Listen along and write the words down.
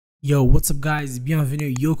Yo, what's up guys,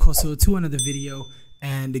 bienvenue, yokoso to another video.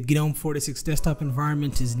 And the GNOME 46 desktop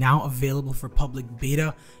environment is now available for public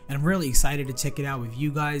beta, and I'm really excited to check it out with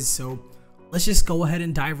you guys, so let's just go ahead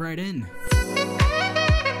and dive right in.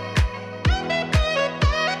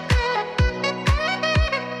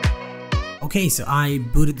 Okay, so I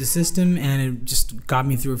booted the system and it just got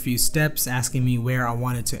me through a few steps asking me where I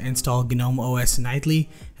wanted to install GNOME OS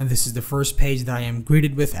nightly, and this is the first page that I am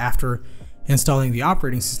greeted with after installing the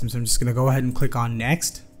operating system. So I'm just going to go ahead and click on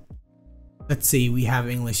next. Let's see, we have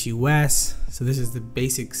English US, so this is the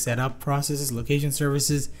basic setup processes, location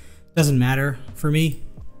services, doesn't matter for me.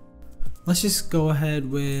 Let's just go ahead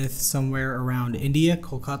with somewhere around India,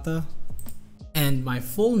 Kolkata, and my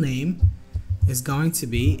full name is going to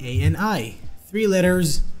be ANI, 3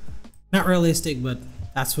 letters, not realistic, but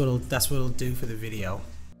that's what it'll do for the video.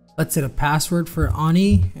 Let's set a password for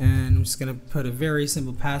Ani, and I'm just gonna put a very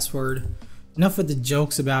simple password. Enough with the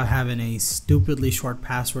jokes about having a stupidly short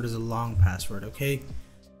password as a long password, okay?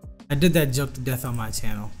 I did that joke to death on my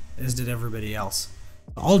channel, as did everybody else.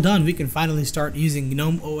 All done, we can finally start using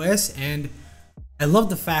GNOME OS, and I love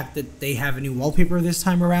the fact that they have a new wallpaper this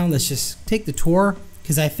time around. Let's just take the tour,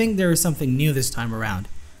 because I think there is something new this time around.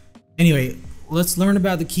 Anyway, let's learn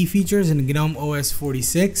about the key features in GNOME OS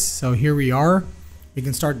 46. So here we are. We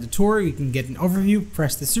can start the tour, you can get an overview,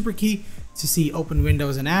 press the super key to see open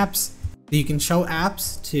windows and apps. You can show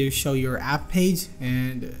apps to show your app page,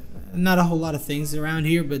 and not a whole lot of things around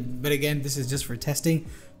here, but again, this is just for testing.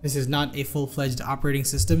 This is not a full-fledged operating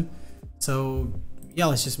system. So yeah,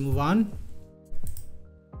 let's just move on.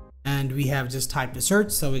 And we have just type to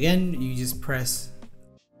search. So again, you just press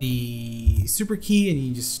the super key and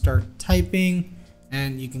you just start typing,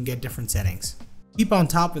 and you can get different settings. Keep on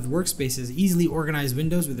top with workspaces, easily organize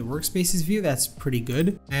windows with the workspaces view, that's pretty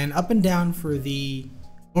good. And up and down for the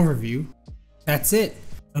overview. That's it.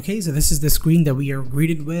 Okay, so this is the screen that we are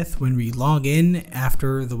greeted with when we log in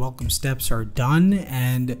after the welcome steps are done,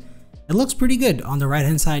 and it looks pretty good. On the right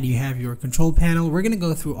hand side you have your control panel. We're going to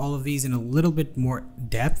go through all of these in a little bit more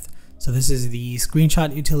depth. So this is the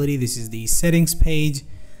screenshot utility, this is the settings page,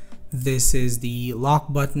 this is the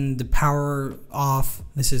lock button, the power off,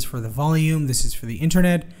 this is for the volume, this is for the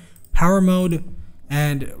internet, power mode,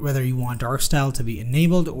 and whether you want dark style to be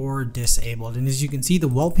enabled or disabled. And as you can see, the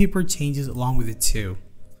wallpaper changes along with it too.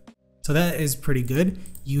 So that is pretty good.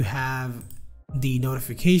 You have the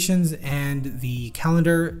notifications and the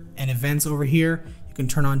calendar and events over here. You can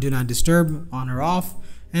turn on do not disturb on or off.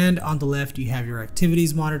 And on the left, you have your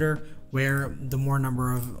activities monitor, where the more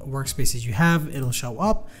number of workspaces you have, it'll show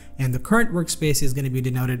up. And the current workspace is going to be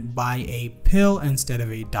denoted by a pill instead of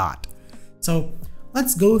a dot. So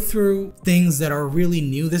let's go through things that are really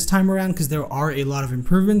new this time around, because there are a lot of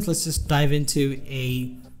improvements. Let's just dive into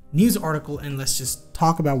a news article and let's just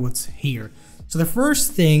talk about what's here. So the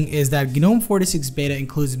first thing is that GNOME 46 beta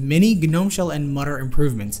includes many GNOME Shell and Mutter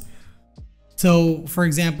improvements. So for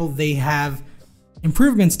example, they have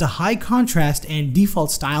improvements to high contrast and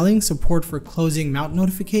default styling, support for closing mount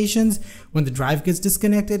notifications when the drive gets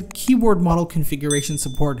disconnected, keyboard model configuration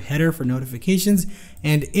support, header for notifications,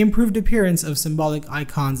 and improved appearance of symbolic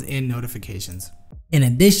icons in notifications. In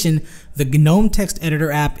addition, the GNOME text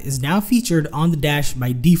editor app is now featured on the dash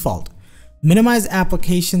by default. Minimize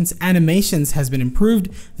applications animations has been improved,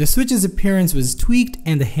 the switch's appearance was tweaked,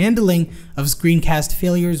 and the handling of screencast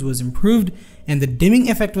failures was improved, and the dimming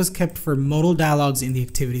effect was kept for modal dialogues in the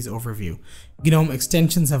activities overview. GNOME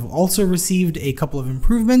extensions have also received a couple of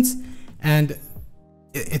improvements, and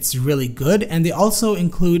it's really good. And they also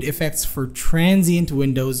include effects for transient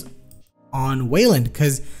windows on Wayland,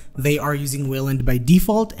 because they are using Wayland by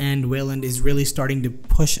default, and Wayland is really starting to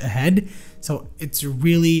push ahead. So it's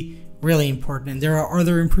really important, and there are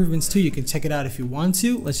other improvements too. You can check it out if you want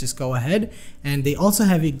to. Let's just go ahead. And they also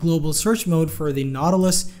have a global search mode for the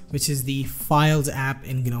Nautilus, which is the Files app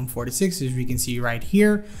in GNOME 46, as we can see right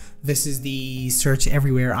here. This is the search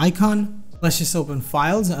everywhere icon. Let's just open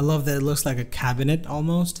Files. I love that it looks like a cabinet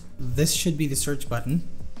almost. This should be the search button.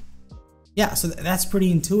 Yeah, so that's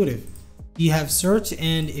pretty intuitive. You have search,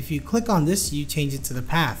 and if you click on this, you change it to the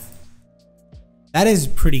path. That is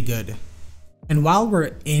pretty good. And while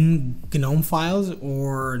we're in GNOME Files,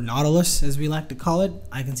 or Nautilus as we like to call it,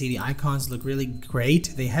 I can see the icons look really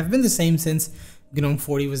great. They have been the same since GNOME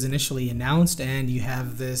 40 was initially announced, and you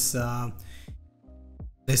have this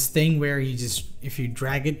this thing where you just, if you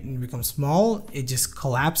drag it and become small, it just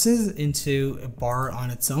collapses into a bar on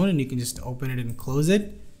its own, and you can just open it and close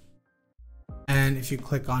it. And if you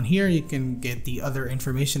click on here, you can get the other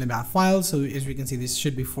information about files. So as we can see, this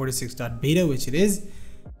should be 46.beta, which it is.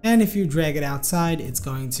 And if you drag it outside, it's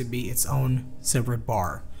going to be its own separate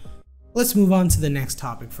bar. Let's move on to the next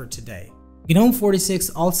topic for today. GNOME 46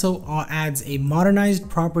 also adds a modernized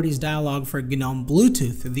properties dialog for GNOME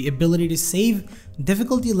Bluetooth, the ability to save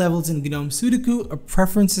difficulty levels in GNOME Sudoku, a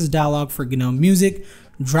preferences dialog for GNOME Music,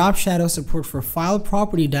 drop shadow support for file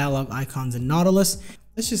property dialog icons in Nautilus.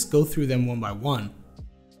 Let's just go through them one by one.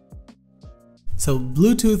 So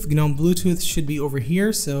Bluetooth, GNOME Bluetooth should be over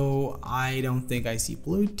here, so I don't think I see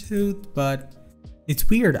Bluetooth, but it's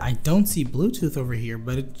weird. I don't see Bluetooth over here,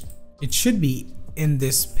 but it should be in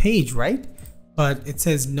this page, right? But it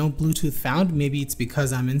says no Bluetooth found. Maybe it's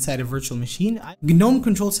because I'm inside a virtual machine. GNOME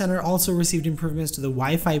Control Center also received improvements to the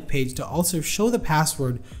Wi-Fi page to also show the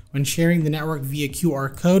password when sharing the network via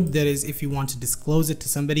QR code. That is, if you want to disclose it to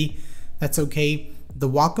somebody, that's okay. The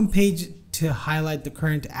Wacom page to highlight the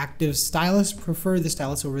current active stylus, prefer the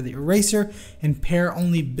stylus over the eraser, and pair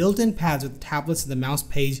only built-in pads with tablets to the mouse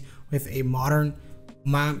page with a modern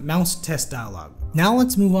mouse test dialog. Now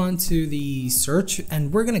let's move on to the search,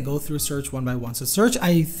 and we're gonna go through search one by one. So search,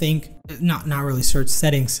 I think, not really search,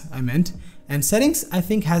 settings I meant. And settings I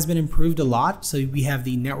think has been improved a lot. So we have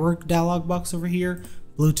the network dialog box over here,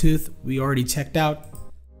 Bluetooth, we already checked out.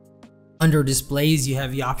 Under displays, you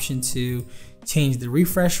have the option to change the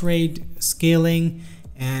refresh rate, scaling,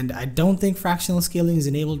 and I don't think fractional scaling is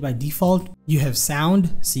enabled by default. You have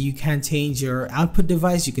sound, so you can change your output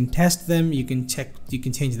device, you can test them, you can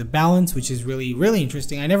change the balance, which is really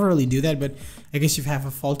interesting. I never really do that, but I guess if you have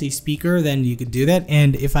a faulty speaker, then you could do that.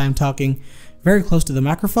 And if I'm talking very close to the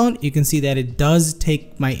microphone, you can see that it does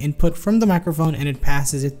take my input from the microphone and it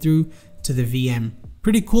passes it through to the VM.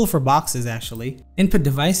 Pretty cool for boxes, actually. Input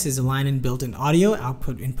device is aligned and built-in audio.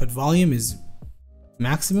 Output input volume is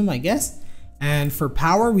maximum, I guess. And for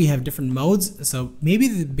power, we have different modes. So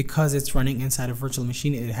maybe because it's running inside a virtual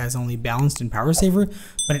machine, it has only balanced and power saver,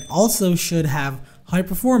 but it also should have high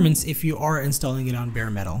performance if you are installing it on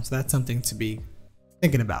bare metal. So that's something to be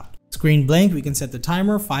thinking about. Screen blank, we can set the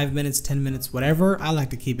timer, 5 minutes, 10 minutes, whatever. I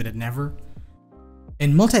like to keep it at never.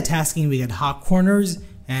 In multitasking, we get hot corners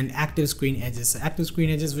and active screen edges. So active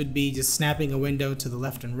screen edges would be just snapping a window to the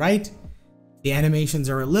left and right. The animations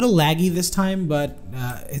are a little laggy this time, but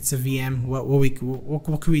it's a VM.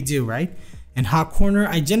 What could we do, right? And hot corner,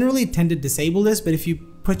 I generally tend to disable this, but if you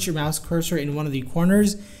put your mouse cursor in one of the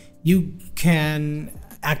corners, you can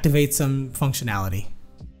activate some functionality,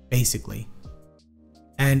 basically.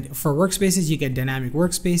 And for workspaces, you get dynamic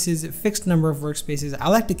workspaces, fixed number of workspaces. I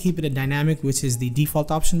like to keep it a dynamic, which is the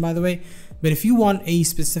default option, by the way. But if you want a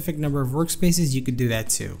specific number of workspaces, you could do that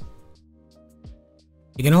too.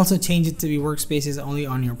 You can also change it to be workspaces only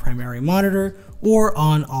on your primary monitor or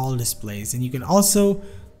on all displays. And you can also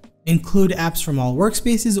include apps from all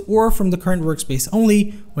workspaces or from the current workspace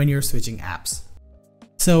only when you're switching apps.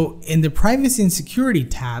 So in the privacy and security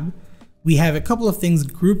tab, we have a couple of things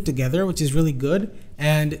grouped together, which is really good.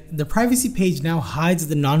 And the privacy page now hides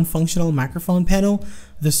the non-functional microphone panel.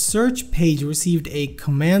 The search page received a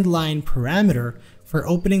command line parameter for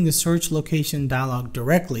opening the search location dialog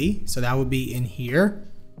directly. So that would be in here.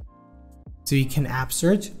 So you can app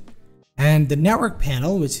search. And the network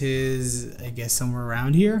panel, which is, I guess, somewhere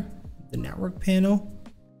around here, the network panel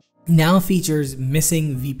now features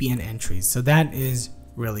missing VPN entries. So that is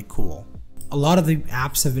really cool. A lot of the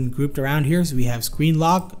apps have been grouped around here. So we have screen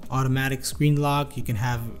lock, automatic screen lock. You can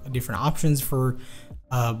have different options for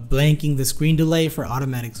blanking the screen delay for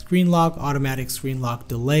automatic screen lock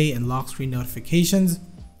delay, and lock screen notifications.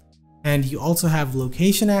 And you also have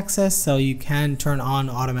location access, so you can turn on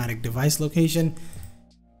automatic device location.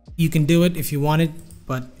 You can do it if you want it,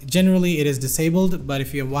 but generally it is disabled. But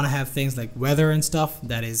if you want to have things like weather and stuff,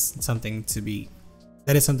 that is something to be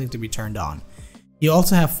turned on. You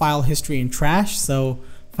also have file history and trash. So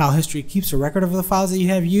file history keeps a record of the files that you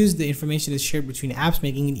have used. The information is shared between apps,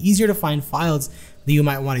 making it easier to find files that you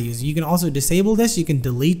might want to use. You can also disable this. You can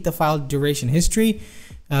delete the file duration history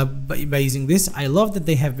by using this. I love that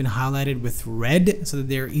they have been highlighted with red so that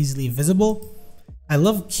they're easily visible. I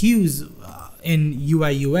love cues in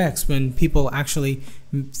UI UX when people actually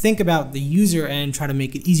think about the user and try to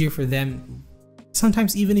make it easier for them.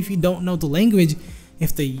 Sometimes even if you don't know the language,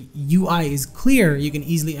 if the UI is clear, you can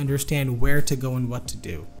easily understand where to go and what to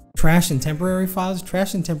do. Trash and temporary files.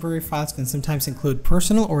 Trash and temporary files can sometimes include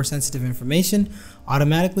personal or sensitive information.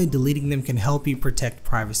 Automatically deleting them can help you protect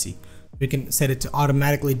privacy. We can set it to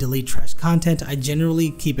automatically delete trash content. I generally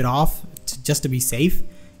keep it off just to be safe.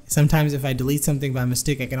 Sometimes if I delete something by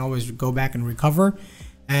mistake, I can always go back and recover.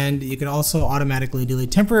 And you can also automatically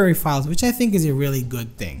delete temporary files, which I think is a really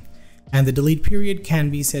good thing. And the delete period can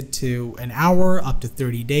be set to an hour up to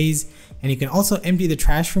 30 days. And you can also empty the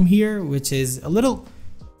trash from here, which is a little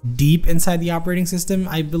deep inside the operating system,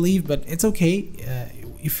 I believe, but it's okay.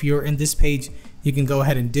 If you're in this page, you can go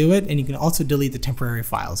ahead and do it, and you can also delete the temporary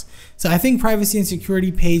files. So I think privacy and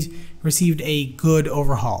security page received a good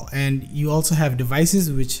overhaul. And you also have devices,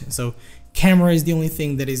 so camera is the only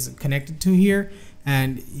thing that is connected to here,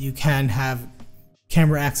 and you can have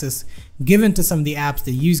camera access given to some of the apps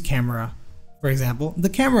that use camera. For example, the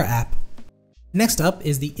camera app. Next up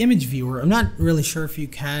is the image viewer. I'm not really sure if you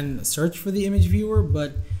can search for the image viewer,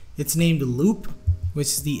 but it's named Loote, which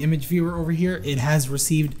is the image viewer over here. It has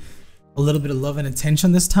received a little bit of love and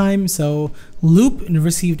attention this time. So Loote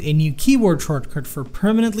received a new keyboard shortcut for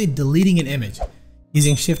permanently deleting an image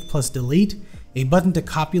using Shift+Delete, a button to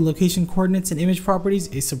copy location coordinates and image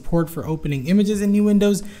properties, a support for opening images in new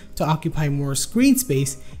windows to occupy more screen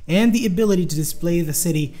space, and the ability to display the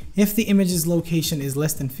city if the image's location is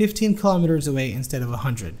less than 15 kilometers away instead of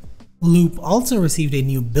 100. Loote also received a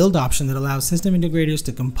new build option that allows system integrators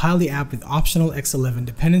to compile the app with optional X11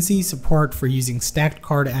 dependency support for using stacked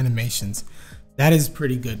card animations. That is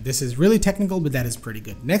pretty good. This is really technical, but that is pretty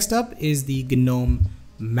good. Next up is the GNOME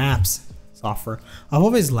Maps software. I've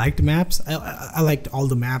always liked maps. I liked all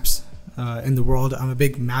the maps in the world. I'm a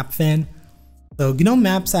big map fan. So GNOME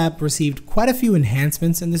Maps app received quite a few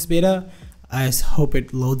enhancements in this beta. I hope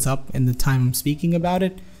it loads up in the time I'm speaking about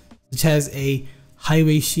it, which has a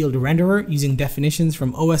highway shield renderer using definitions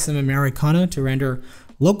from OSM Americana to render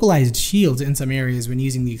localized shields in some areas when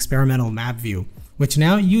using the experimental map view, which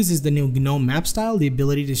now uses the new GNOME map style, the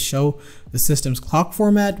ability to show the system's clock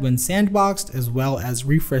format when sandboxed, as well as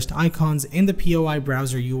refreshed icons in the POI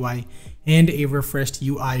browser UI and a refreshed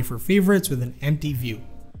UI for favorites with an empty view.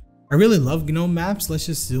 I really love GNOME Maps. Let's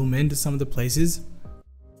just zoom into some of the places.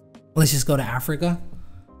 Let's just go to Africa,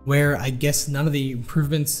 where I guess none of the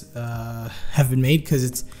improvements have been made because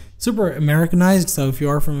it's super Americanized. So if you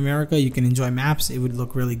are from America, you can enjoy maps. It would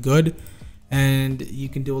look really good. And you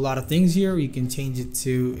can do a lot of things here. You can change it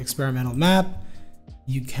to experimental map.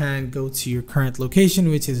 You can go to your current location,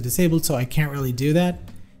 which is disabled, so I can't really do that.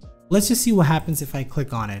 Let's just see what happens if I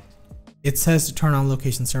click on it. It says to turn on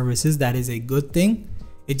location services. That is a good thing.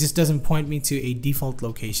 It just doesn't point me to a default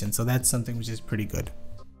location. So that's something which is pretty good.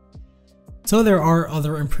 So there are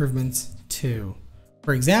other improvements too.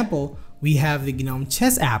 For example, we have the GNOME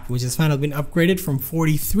Chess app, which has finally been upgraded from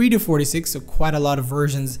 43 to 46, so quite a lot of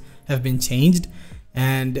versions have been changed.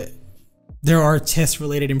 And there are chess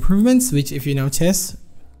related improvements, which if you know chess,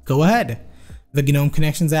 go ahead. The GNOME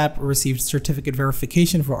Connections app received certificate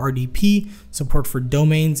verification for RDP, support for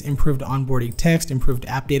domains, improved onboarding text, improved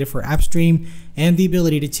app data for AppStream, and the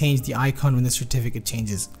ability to change the icon when the certificate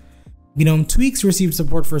changes. GNOME Tweaks received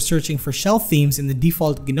support for searching for shell themes in the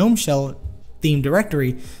default GNOME shell theme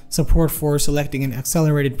directory, support for selecting an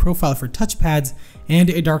accelerated profile for touchpads, and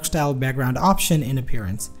a dark style background option in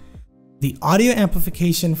appearance. The audio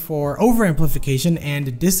amplification for overamplification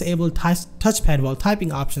and disabled touchpad while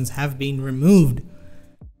typing options have been removed.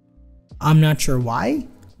 I'm not sure why,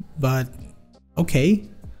 but okay.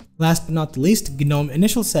 Last but not the least, GNOME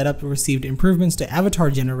Initial Setup received improvements to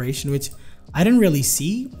avatar generation, which I didn't really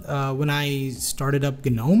see when I started up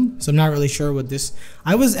GNOME, so I'm not really sure what this.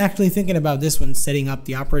 I was actually thinking about this when setting up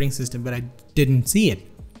the operating system, but I didn't see it.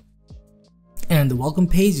 And the welcome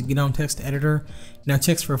page, GNOME Text Editor, now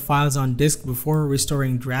checks for files on disk before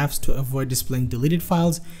restoring drafts to avoid displaying deleted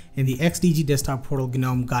files. And the XDG Desktop Portal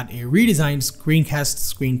GNOME got a redesigned screencast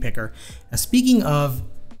screen picker. Now, speaking of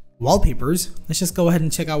wallpapers, let's just go ahead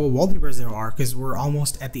and check out what wallpapers there are because we're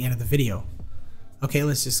almost at the end of the video. Okay,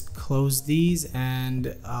 let's just close these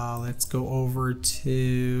and let's go over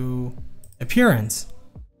to appearance.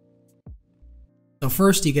 So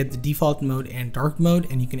first you get the default mode and dark mode,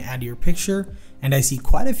 and you can add your picture. And I see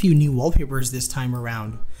quite a few new wallpapers this time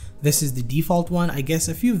around. This is the default one. I guess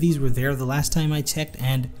a few of these were there the last time I checked,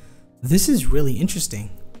 and this is really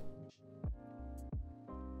interesting.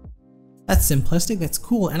 That's simplistic, that's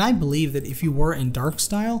cool, and I believe that if you were in dark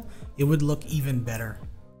style, it would look even better.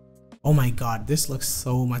 Oh my god, this looks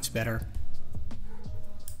so much better.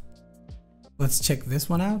 Let's check this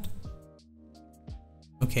one out.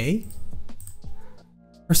 Okay.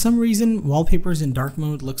 For some reason, wallpapers in dark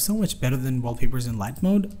mode look so much better than wallpapers in light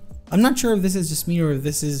mode. I'm not sure if this is just me or if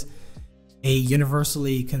this is a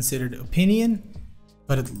universally considered opinion,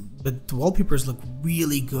 but the wallpapers look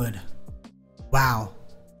really good. Wow.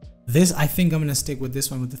 This, I think I'm gonna stick with this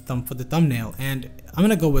one with the thumbnail, and I'm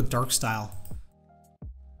gonna go with dark style.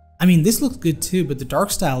 I mean, this looks good too, but the dark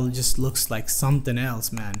style just looks like something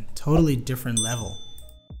else, man. Totally different level.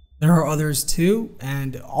 There are others too,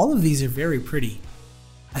 and all of these are very pretty.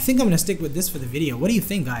 I think I'm gonna stick with this for the video. What do you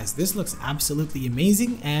think, guys? This looks absolutely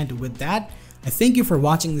amazing, and with that, I thank you for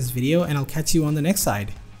watching this video, and I'll catch you on the next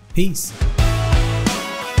side. Peace.